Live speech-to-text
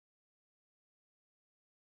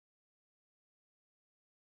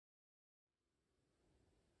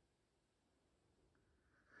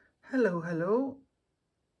Hello,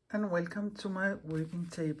 and welcome to my working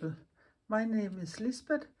table. My name is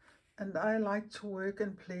Lisbeth, and I like to work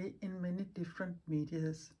and play in many different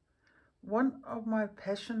medias. One of my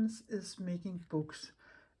passions is making books,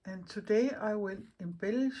 and today I will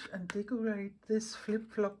embellish and decorate this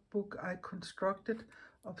flip-flop book I constructed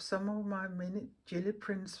of some of my many jelly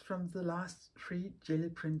prints from the last 3 jelly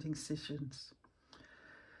printing sessions.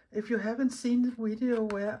 If you haven't seen the video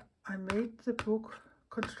where I made the book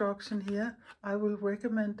construction here, I will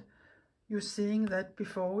recommend you seeing that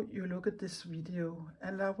before you look at this video,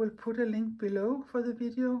 and I will put a link below for the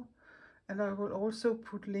video, and I will also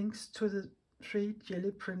put links to the 3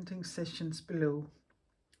 jelly printing sessions below.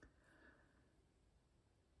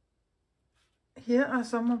 Here are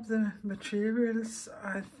some of the materials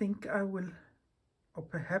I think I will, or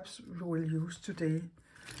perhaps will use today.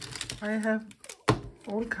 I have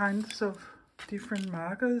all kinds of different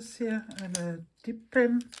markers here and a dip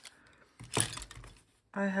pen.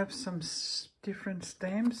 I have some different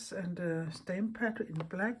stamps and a stamp pad in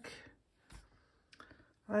black.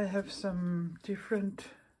 I have some different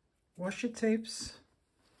washi tapes.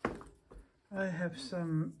 I have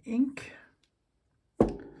some ink,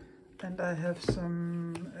 and I have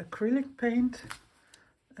some acrylic paint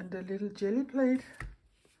and a little jelly plate.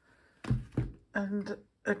 And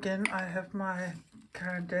again, I have my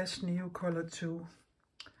Dash Neo color too.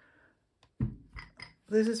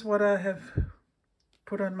 This is what I have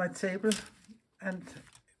put on my table, and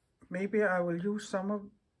maybe I will use some of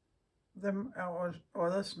them or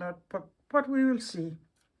others not, but we will see.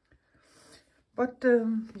 But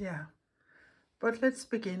yeah, but let's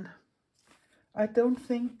begin. I don't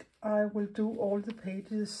think I will do all the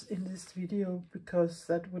pages in this video because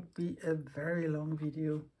that would be a very long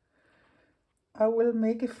video. I will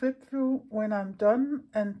make a flip through when I'm done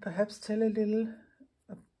and perhaps tell a little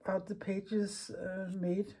about the pages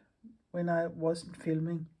made when I wasn't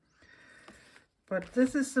filming. But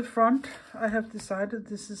this is the front. I have decided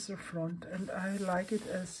this is the front, and I like it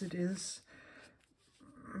as it is.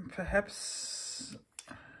 Perhaps,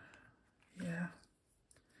 yeah.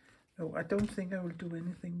 No, I don't think I will do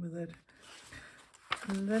anything with it.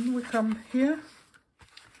 And then we come here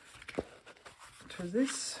to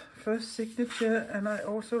this first signature, and I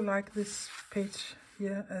also like this page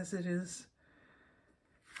here as it is.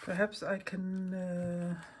 Perhaps I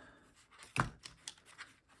can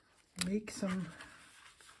make some,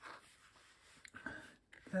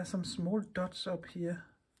 there are some small dots up here,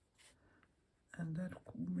 and that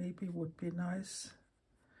maybe would be nice.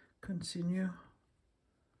 Continue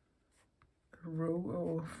a row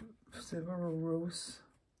or several rows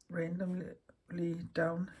randomly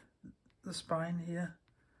down the spine here.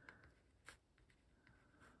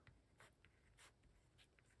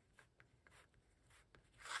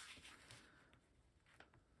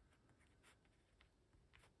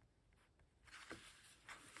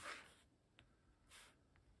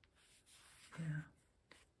 Yeah,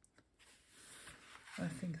 I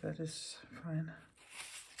think that is fine.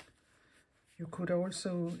 You could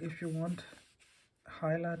also, if you want,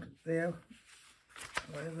 highlight there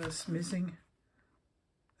where there's missing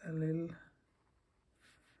a little,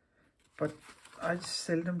 but I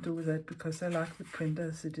seldom do that because I like the print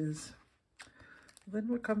as it is. Then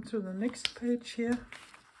we'll come to the next page here,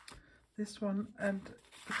 this one, and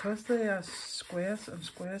because they are squares and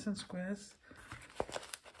squares and squares,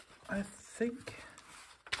 I think,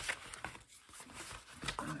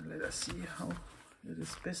 let us see how it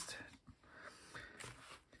is best.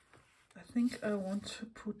 I think I want to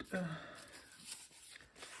put a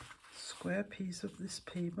square piece of this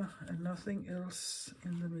paper and nothing else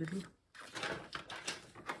in the middle.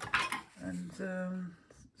 And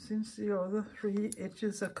since the other 3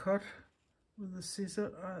 edges are cut with the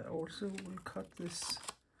scissor, I also will cut this.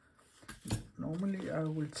 Normally I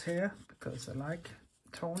will tear because I like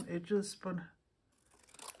torn edges, but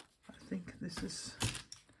I think this is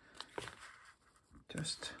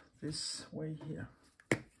just this way here.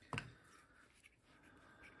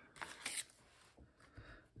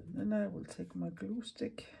 And then I will take my glue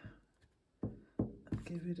stick and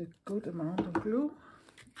give it a good amount of glue,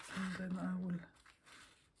 and then I will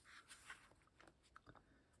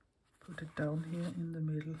put it down here in the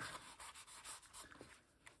middle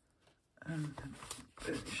and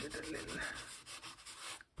embellish it a little.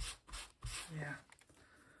 Yeah,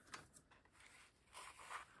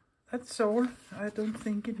 that's all. I don't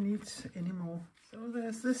think it needs any more. So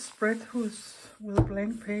there's this spread with a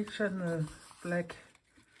blank page and a blank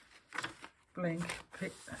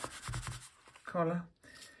color,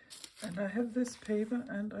 and I have this paper,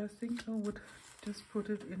 and I think I would just put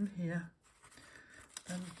it in here,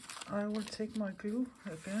 and I will take my glue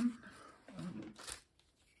again,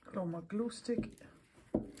 or my glue stick.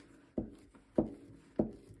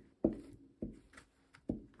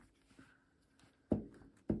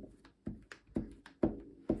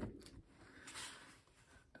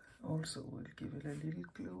 Also will give it a little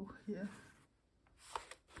glue here.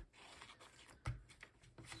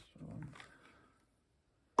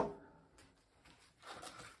 So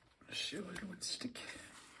show it would stick.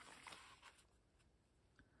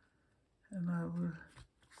 And I will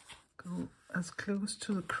go as close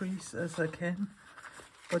to the crease as I can,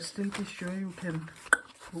 but still be sure you can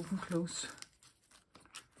open close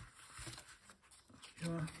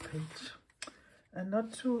your page. And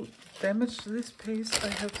not to damage this page, I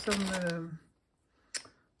have some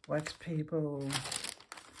wax paper or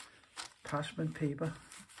parchment paper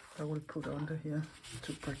I will put under here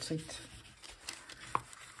to protect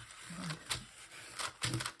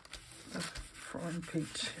the front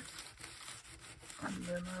page. And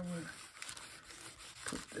then I will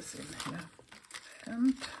put this in here.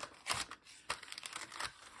 And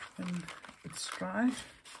when it's dry,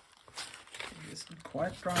 it isn't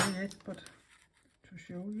quite dry yet, but to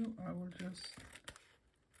show you, I will just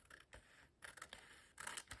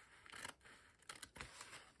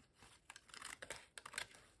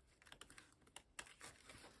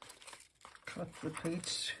cut the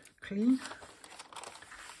page clean.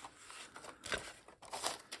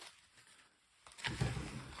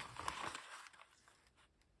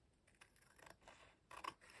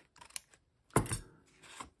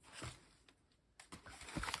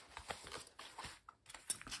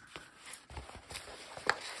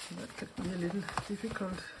 That could be a little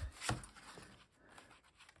difficult.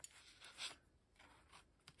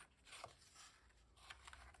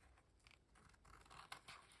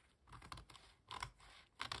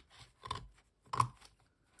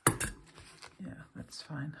 Yeah, that's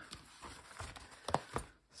fine.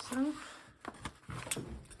 So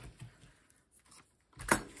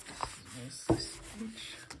there's this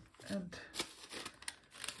page, and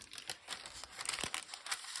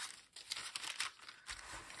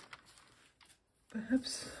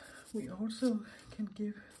perhaps we also can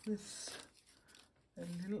give this a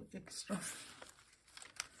little extra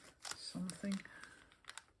something.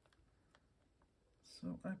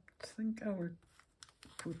 So I think I will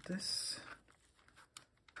put this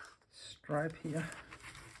stripe here.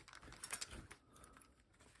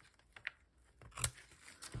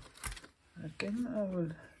 Again, I will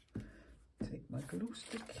take my glue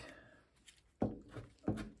stick,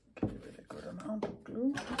 give it a good amount of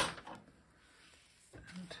glue,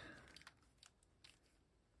 and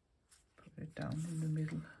put it down in the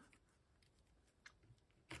middle.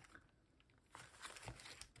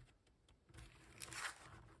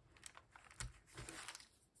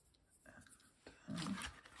 And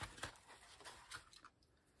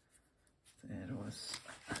there it was.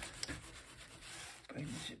 Bring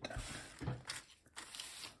it down.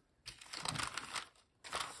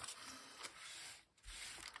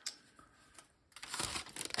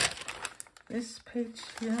 This page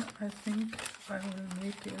here, I think I will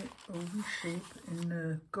make an oval shape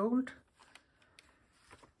in gold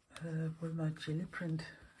with my jelly print,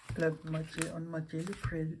 on my jelly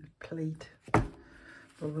plate.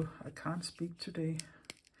 Although I can't speak today.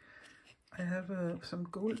 I have some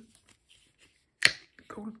gold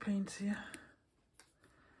paints here,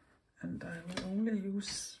 and I will only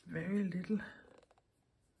use very little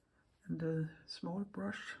and a small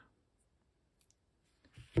brush.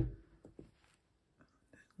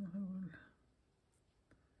 I will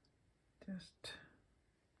just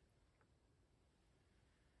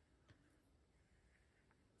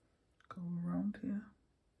go around here,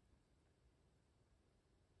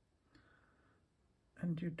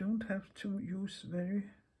 and you don't have to use very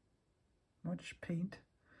much paint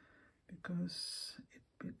because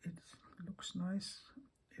it looks nice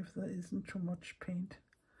if there isn't too much paint.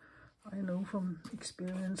 I know from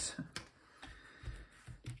experience.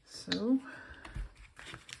 So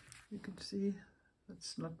you can see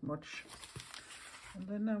that's not much. And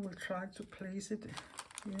then I will try to place it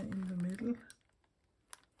here in the middle.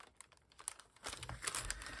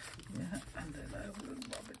 Yeah, and then I will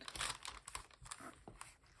rub it.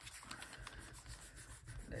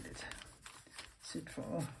 Let it sit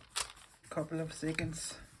for a couple of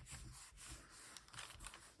seconds.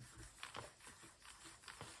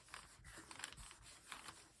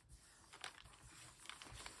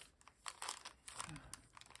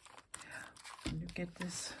 Get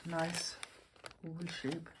this nice oval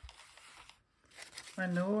shape. I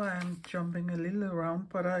know I'm jumping a little around,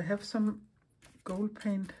 but I have some gold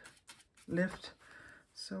paint left,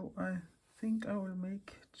 so I think I will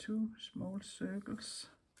make 2 small circles.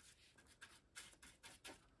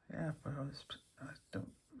 Yeah, but I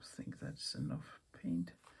don't think that's enough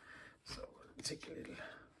paint, so I'll take a little.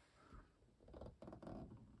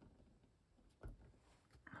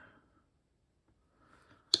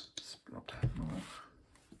 Splot more.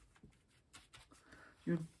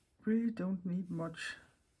 You really don't need much.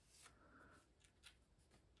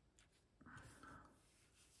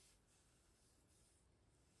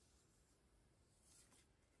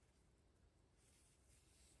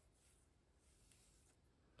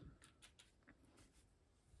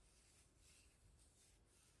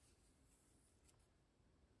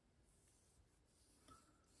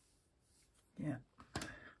 Yeah,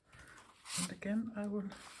 and again I will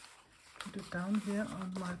put it down here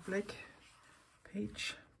on my black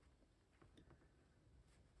page.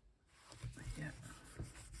 Yeah.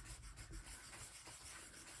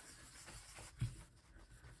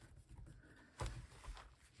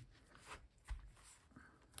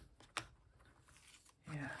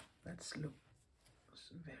 Yeah, that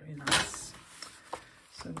looks very nice.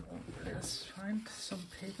 So let's find some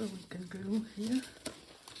paper we can glue here.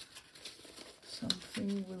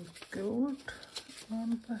 Something with gold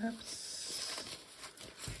on, perhaps.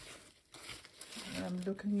 I'm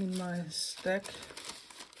looking in my stack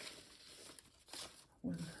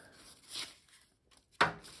with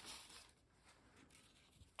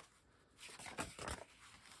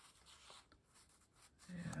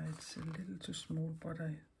it's a little too small, but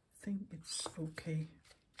I think it's okay.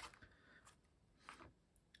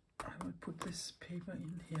 I will put this paper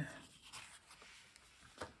in here.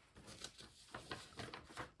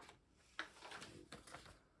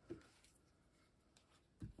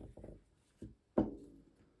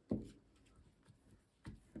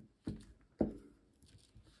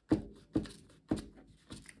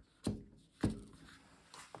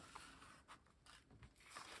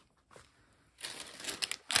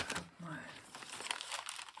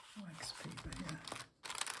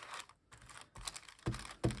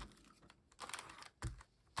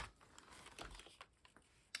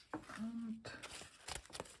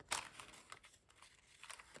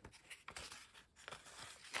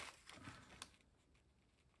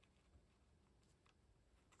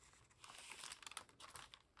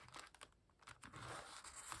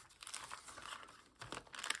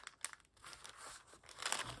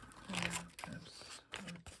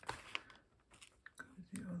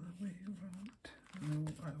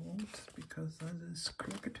 I won't, because that is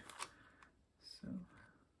crooked. So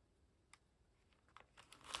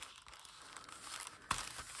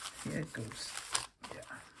here it goes. Yeah.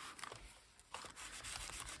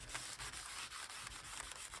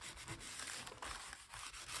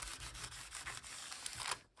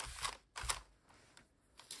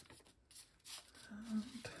 And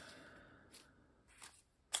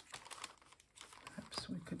perhaps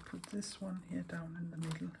we could put this one here down in the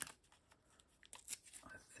middle.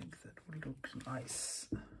 I think that will look nice.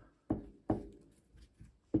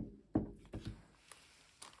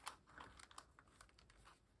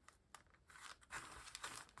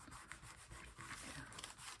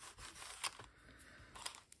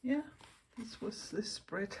 Yeah, this was this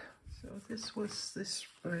spread. So this was this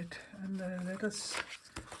spread, and let us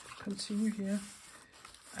continue here.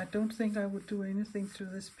 I don't think I would do anything to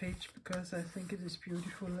this page because I think it is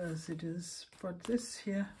beautiful as it is. But this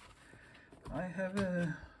here, I have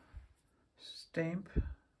a stamp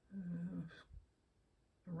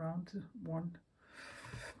around one,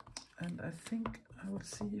 and I think I will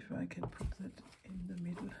see if I can put that in the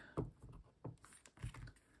middle.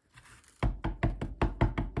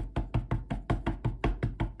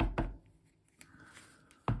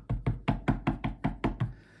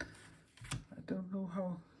 I don't know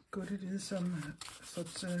how good it is on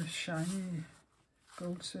such a shiny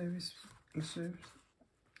gold surface,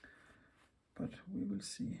 but we will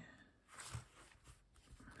see.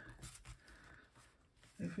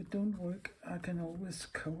 If it don't work, I can always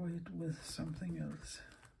cover it with something else.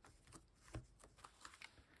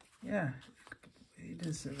 Yeah, it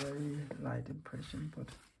is a very light impression, but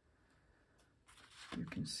you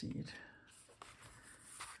can see it.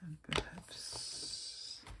 And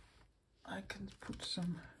perhaps I can put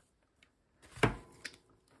some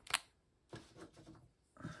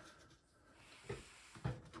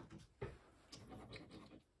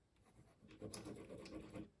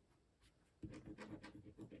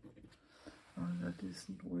that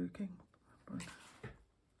isn't working, but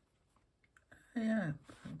yeah,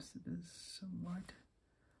 perhaps it is some white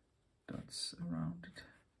dots around it.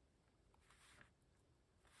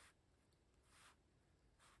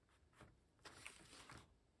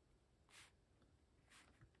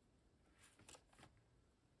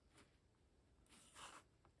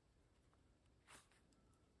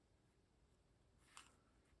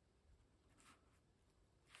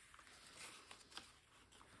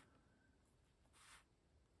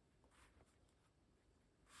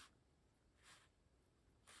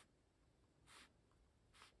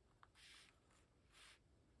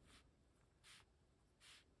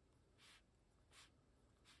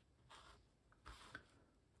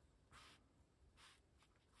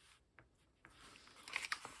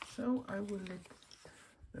 So I will let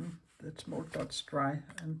the small dots dry,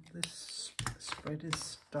 and this spread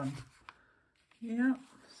is done. Yeah,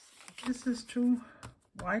 this is 2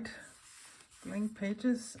 white blank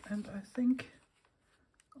pages, and I think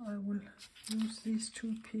I will use these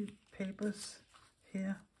 2 papers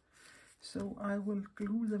here. So I will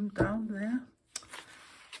glue them down there,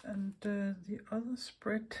 and the other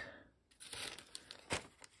spread,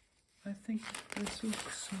 I think this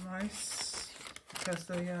looks nice because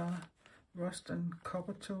they are rust and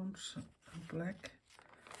copper tones and black.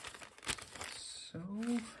 So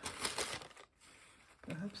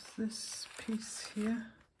perhaps this piece here,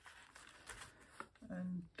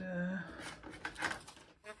 and here,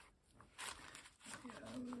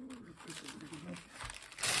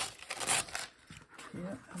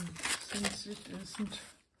 and since it isn't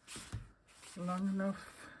long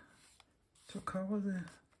enough to cover the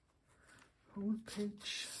whole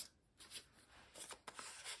page,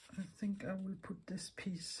 I think I will put this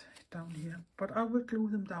piece down here, but I will glue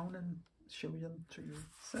them down and show them to you.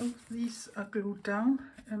 So these are glued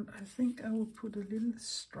down, and I think I will put a little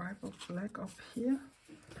stripe of black up here,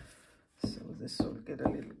 so this will get a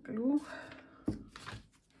little glue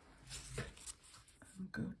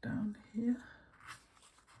and go down here.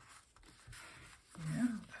 Yeah,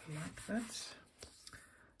 I like that.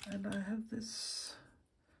 And I have this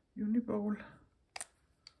uniball.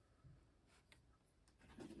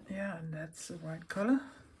 Yeah, and that's the right color.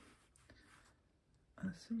 I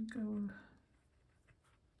think I will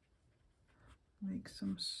make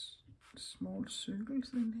some small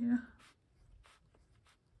circles in here.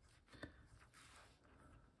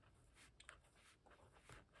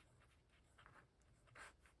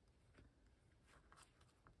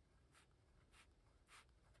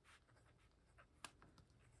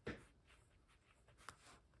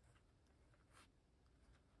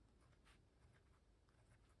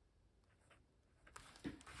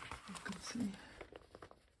 You can see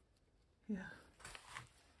here.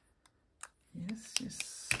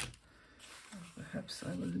 Yes. And perhaps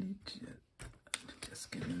I will need to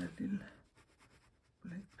just get in a little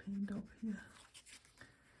black paint up here.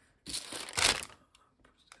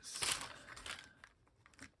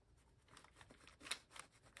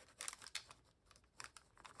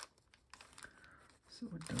 So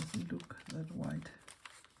it doesn't look that white.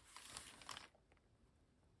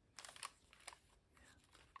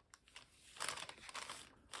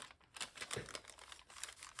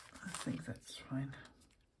 I think that's fine.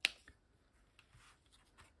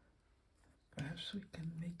 Perhaps we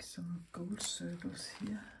can make some gold circles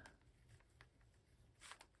here.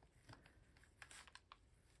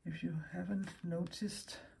 If you haven't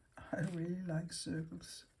noticed, I really like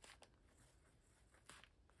circles.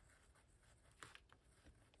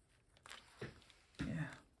 Yeah,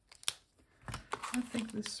 I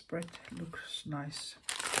think this spread looks nice.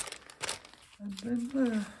 And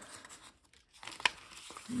then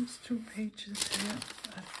these 2 pages here,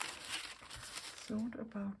 I thought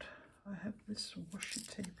about, I have this washi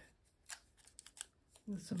tape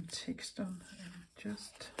with some text on, and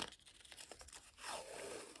just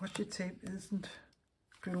washi tape isn't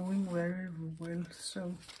gluing very well,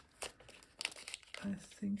 so I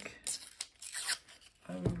think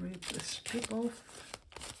I will rip the strip off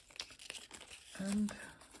and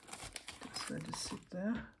just let it sit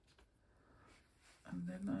there, and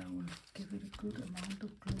then I will give it a good amount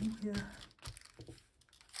of glue here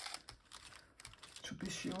to be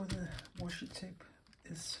sure the washi tape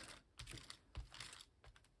is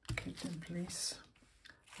kept in place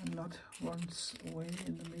and not runs away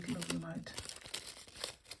in the middle of the night.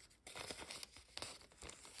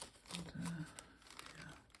 And,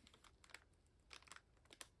 yeah.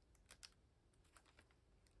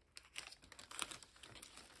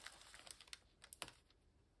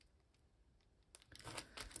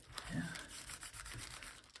 Yeah,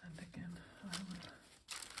 and again I will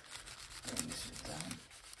place it down.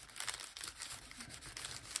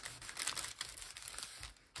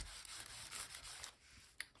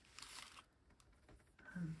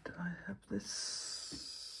 And I have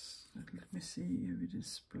this, let me see if it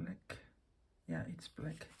is black. Yeah, it's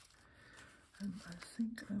black. And I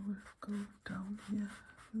think I will go down here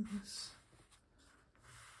with this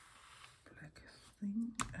black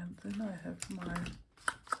thing, and then I have my,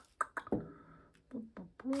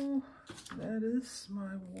 that is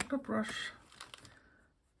my water brush,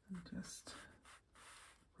 and just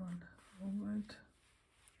run over it.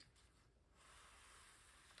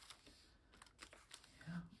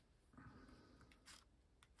 Yeah.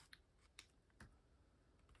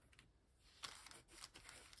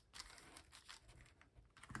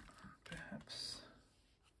 Perhaps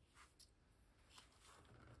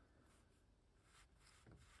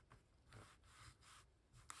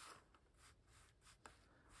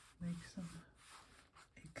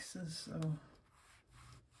crosses or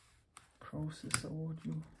crosses, or what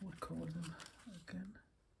you would call them. Again,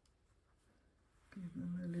 give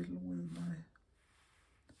them a little with my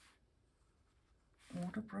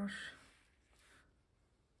water brush.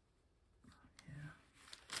 Yeah.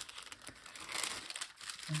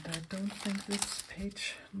 And I don't think this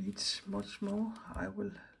page needs much more. I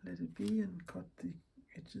will let it be and cut the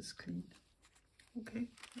edges clean. Okay,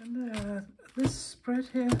 and this spread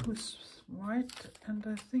here was white, and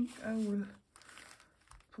I think I will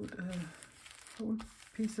put a whole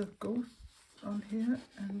piece of gold on here,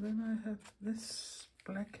 and then I have this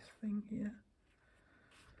black thing here,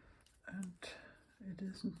 and it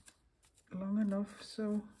isn't long enough,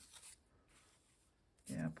 so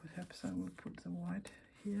yeah, perhaps I will put the white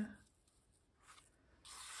here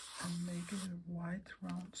and make a white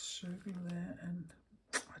round circle there, and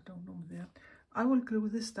I don't know there. I will glue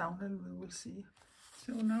this down and we will see.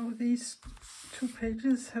 So now these two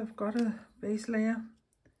pages have got a base layer.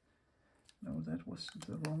 No, that was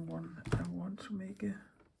the wrong one. I want to make a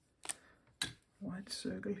white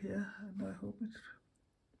circle here, and I hope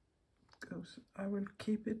it goes. I will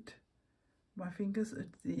keep it, my fingers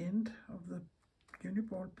at the end of the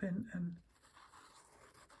uniball pen, and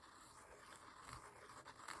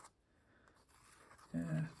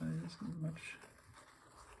yeah, there isn't much.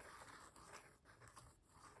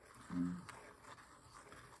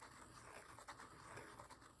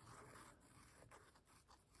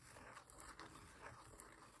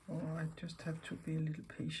 Oh, I just have to be a little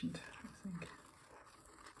patient, I think.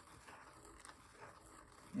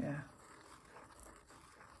 Yeah,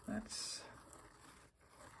 that's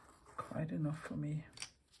quite enough for me.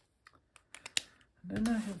 And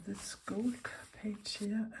then I have this gold page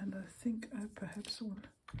here, and I think I perhaps will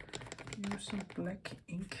use some black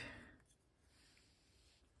ink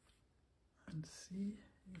and see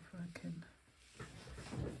if I can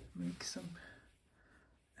make some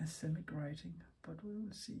Islamic writing, but we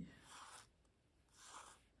will see.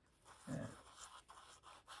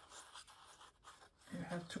 You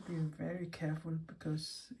have to be very careful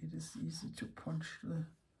because it is easy to punch the.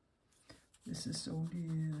 This is only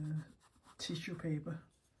tissue paper,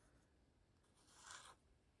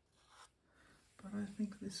 but I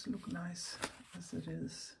think this looks nice as it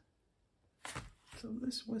is. So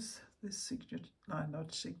this was this signature, no,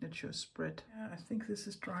 not signature, spread. Yeah, I think this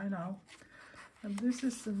is dry now. And this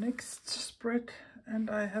is the next spread, and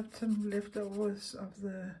I have some leftovers of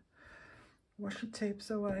the washi tape,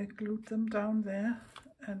 so I glued them down there,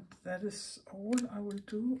 and that is all I will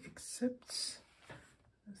do, except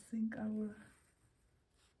I think I will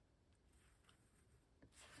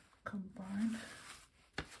combine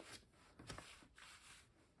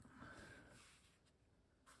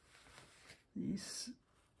these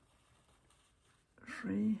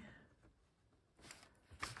three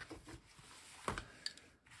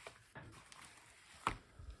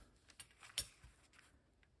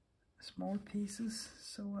small pieces,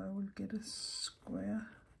 so I will get a square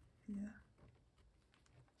here.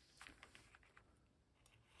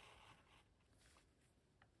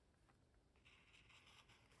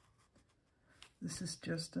 This is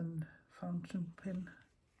just a fountain pen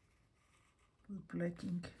with black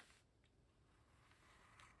ink.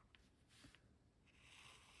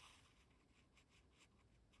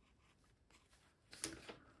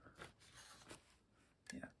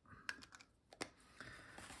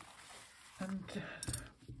 And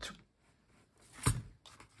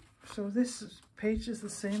so this page is the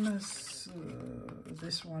same as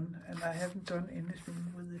this one, and I haven't done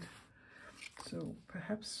anything with it. So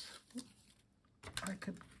perhaps I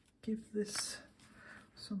could give this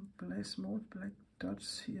some small black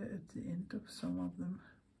dots here at the end of some of them.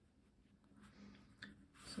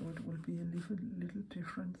 So it will be a little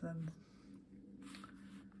different than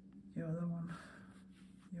the other one,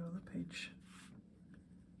 the other page.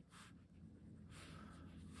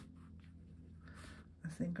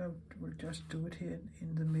 I think I will just do it here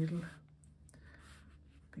in the middle,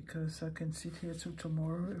 because I can sit here till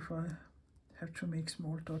tomorrow if I have to make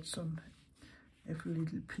small dots on every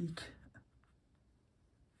little peak.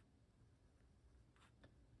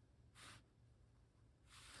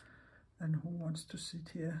 And who wants to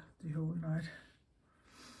sit here the whole night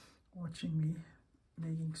watching me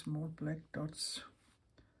making small black dots?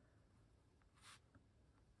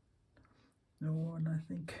 No one, I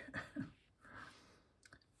think.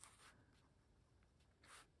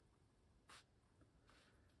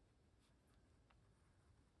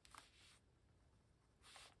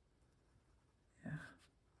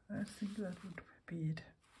 I think that would be it.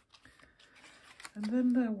 And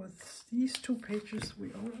then there was these two pages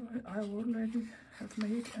I already have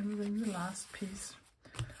made, and then the last piece.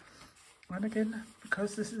 And again,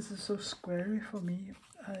 because this is so squarey for me,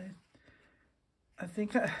 I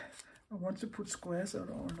think I want to put squares on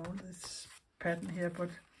all this pattern here, but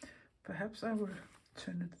perhaps I will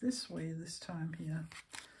turn it this way this time here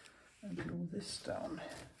and glue this down.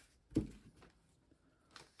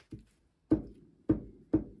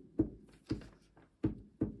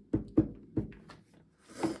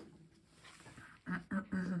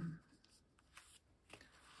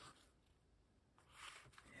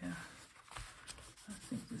 Yeah, I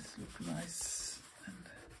think this looks nice, and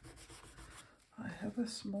I have a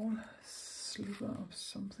small sliver of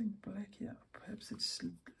something black here. Perhaps it's a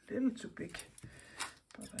little too big,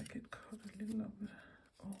 but I can cut a little of it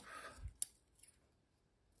off.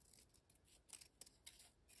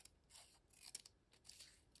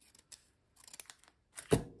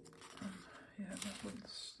 Yeah,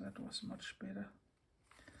 that was much better.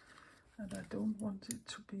 And I don't want it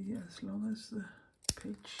to be as long as the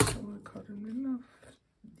page, so I cut a little off.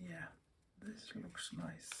 Yeah, this looks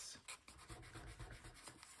nice.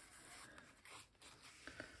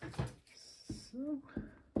 So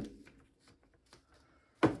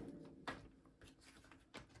I'll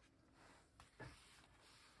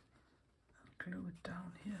glue it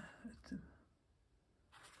down here at the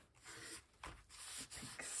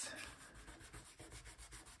peaks.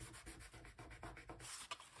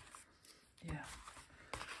 Yeah,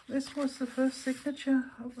 this was the first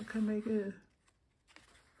signature. Hope I can make a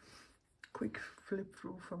quick flip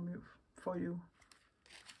through for you.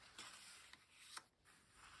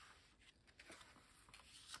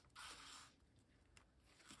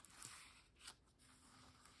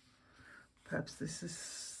 Perhaps this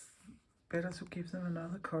is better to give them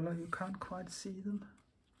another color. You can't quite see them.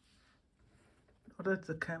 Not at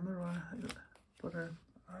the camera, but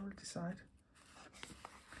I will decide.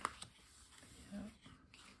 Yeah.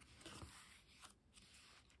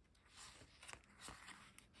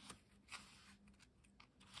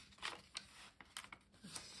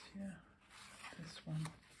 This one.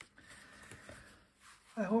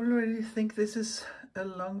 I already think this is a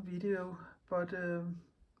long video, but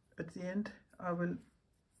at the end I will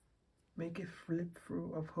make a flip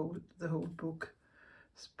through of the whole book,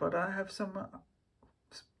 but I have some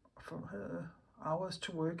hours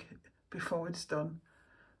to work before it's done.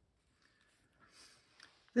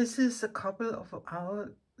 This is a couple of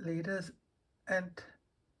hours later, and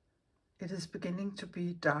it is beginning to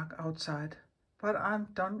be dark outside, but I'm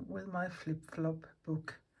done with my flip-flop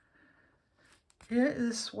book. Here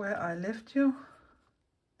is where I left you,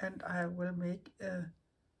 and I will make a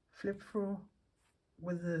flip through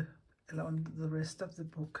with on the rest of the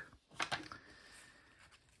book.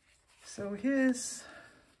 So here's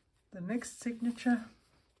the next signature.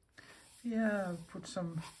 Here I'll put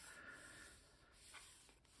some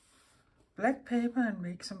black paper and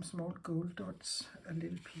make some small gold dots, a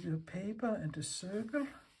little piece of paper and a circle.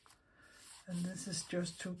 And this is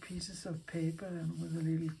just 2 pieces of paper and with a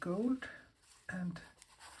little gold. And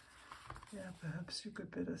yeah, perhaps you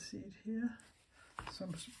could better see it here.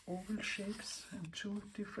 Some oval shapes and 2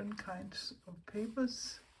 different kinds of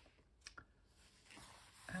papers.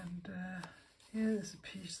 And here is a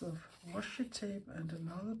piece of washi tape and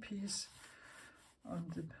another piece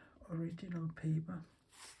on the original paper.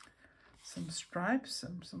 Some stripes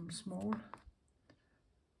and some small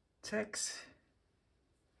tags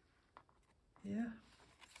here.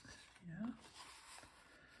 Yeah.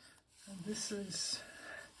 And this is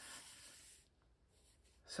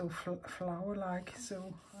so flower-like,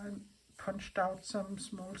 so I punched out some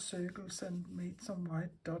small circles and made some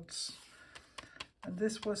white dots. And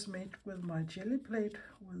this was made with my jelly plate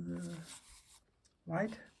with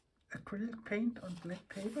white acrylic paint on black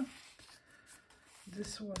paper.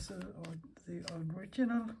 This was the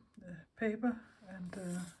original paper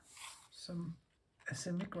and some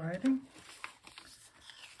acrylic writing.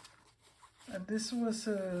 And this was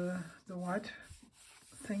the white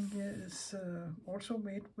thing here is also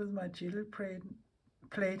made with my jelly plate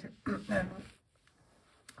and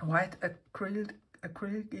white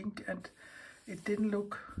acrylic ink, and it didn't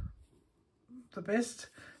look the best,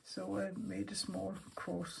 so I made a small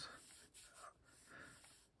cross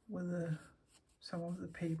with some of the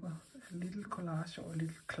paper, a little collage or a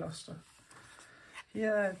little cluster.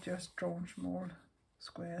 Here I've just drawn small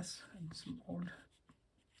squares and small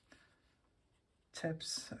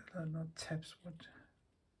tabs, not tabs, but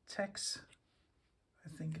tags, I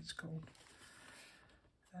think it's called.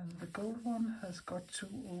 And the gold one has got 2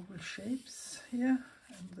 oval shapes here,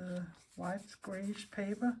 and the white grayish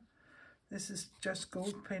paper. This is just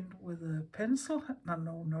gold paint with a pencil.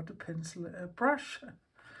 No, not a pencil, a brush.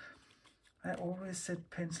 I always said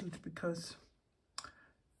pencil because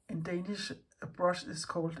in Danish, a brush is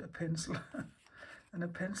called a pencil. And a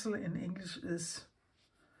pencil in English is,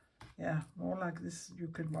 yeah, more like this you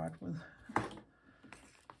can write with.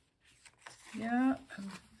 Yeah,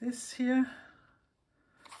 and this here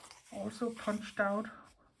also punched out,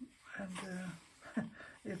 and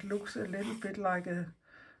it looks a little bit like a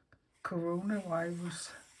coronavirus,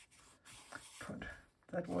 but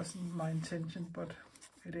that wasn't my intention, but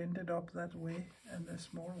it ended up that way, and a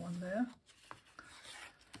small one there.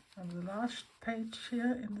 And the last page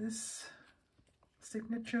here in this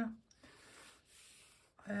signature,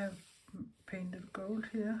 I have painted gold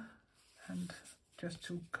here and just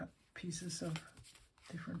two pieces of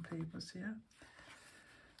different papers here.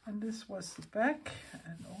 And this was the back,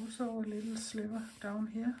 and also a little sliver down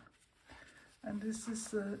here. And this is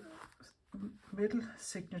the middle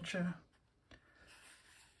signature.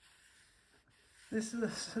 This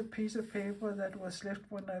is a piece of paper that was left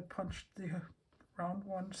when I punched the round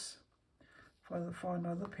ones for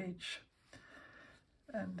another page.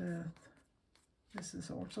 And this is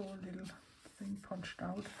also a little thing punched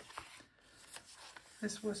out.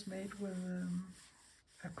 This was made with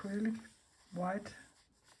acrylic white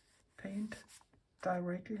paint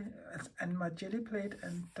directly, and my jelly plate,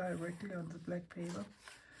 and directly on the black paper.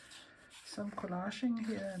 Some collaging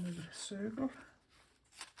here and a circle,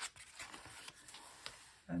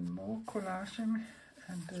 and more collaging,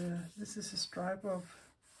 and this is a stripe of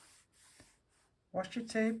washi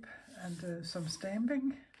tape and some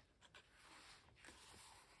stamping.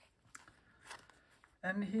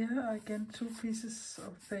 And here again 2 pieces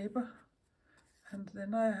of paper, and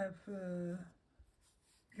then I have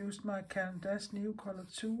used my Caran d'Ache Neo Color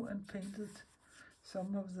 2 and painted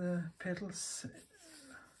some of the petals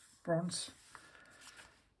bronze.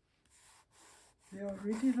 The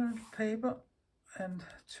original paper and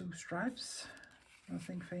 2 stripes,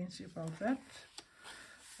 nothing fancy about that.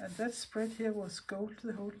 And that spread here was gold,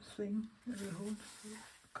 the whole thing, the whole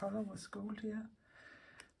color was gold here.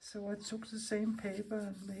 So I took the same paper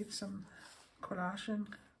and made some collaging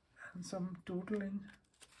and some doodling.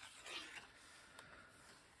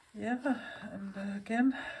 Yeah, and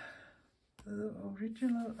again, the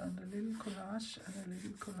original and a little collage and a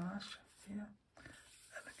little collage here.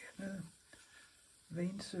 And again, a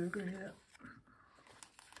vein circle here.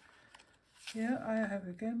 Here I have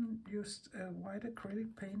again used a white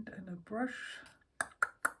acrylic paint and a brush.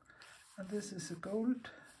 And this is a gold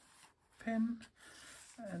pen.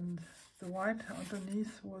 And the white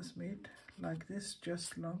underneath was made like this,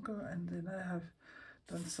 just longer, and then I have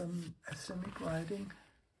done some arsenic writing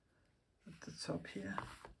at the top here.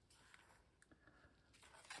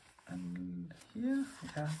 And here,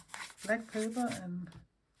 yeah, black paper and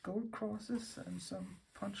gold crosses and some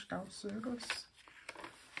punched out circles.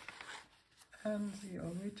 And the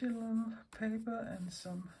original paper and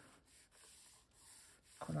some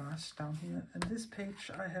collage down here. And this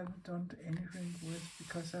page I haven't done anything with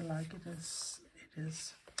because I like it as it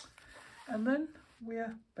is. And then we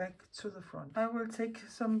are back to the front. I will take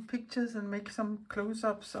some pictures and make some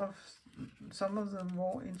close-ups of some of the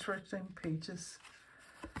more interesting pages.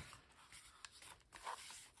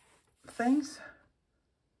 Thanks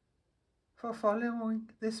for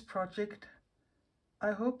following this project.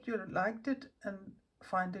 I hope you liked it and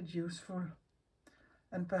find it useful,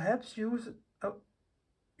 and perhaps use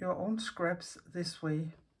your own scraps this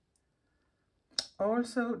way.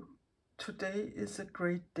 Also, today is a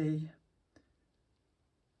great day.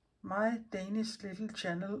 My Danish little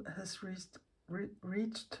channel has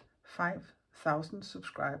reached 5,000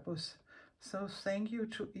 subscribers. So thank you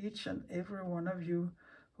to each and every one of you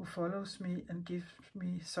who follows me and gives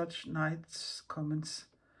me such nice comments.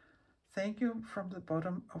 Thank you from the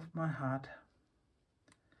bottom of my heart.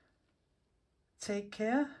 Take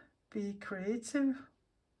care, be creative.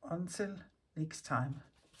 Until next time.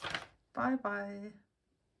 Bye bye.